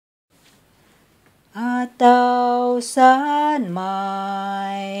1,000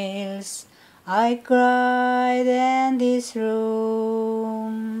 miles I cried in this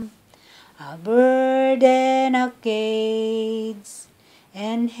room, a burden, a cage,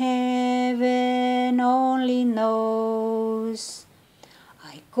 and heaven only knows.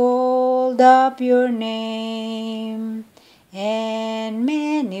 I called up your name in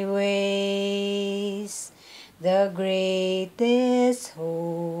many ways. The greatest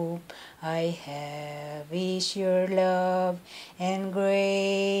hope I have is your love and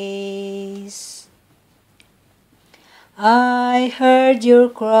grace. I heard your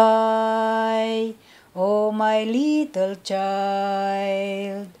cry, oh my little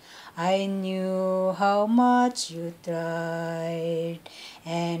child. I knew how much you tried,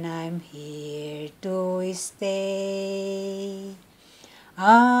 and I'm here to stay.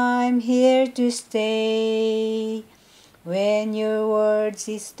 I'm here to stay when your words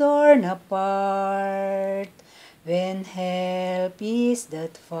is torn apart, when help is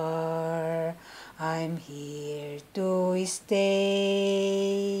that far. I'm here to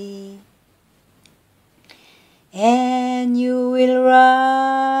stay. And you will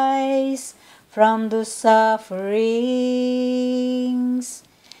rise from the sufferings,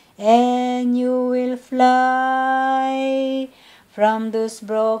 and you will fly from those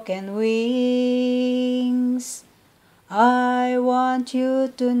broken wings. I want you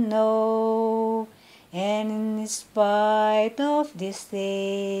to know, and in spite of these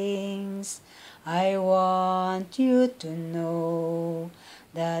things, I want you to know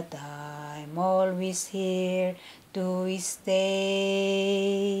that I'm always here to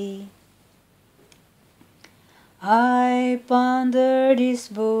stay. I ponder this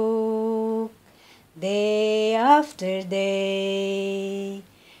book day after day,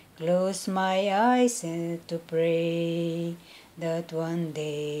 close my eyes and to pray that one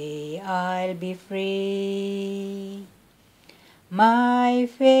day I'll be free. My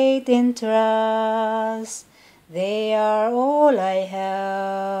faith and trust, they are all I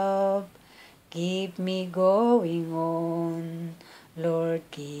have. Keep me going on, Lord,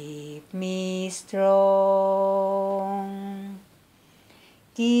 keep me strong.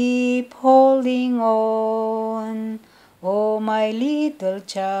 Keep holding on, oh my little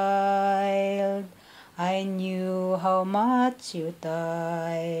child. I knew how much you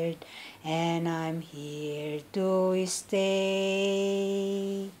tired, and I'm here to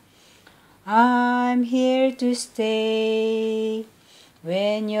stay. I'm here to stay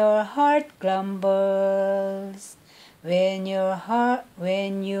when your heart crumbles, when your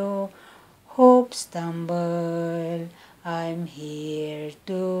hopes stumble. I'm here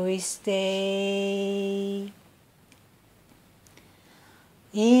to stay.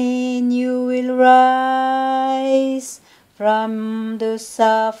 In you will rise from the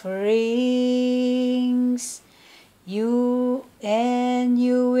sufferings, you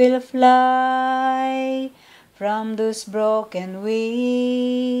will fly from those broken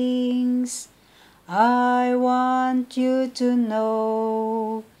wings. I want you to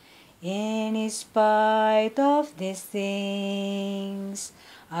know, in spite of these things,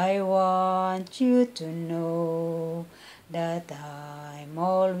 I want you to know that I'm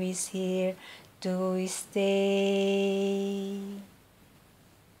always here to stay.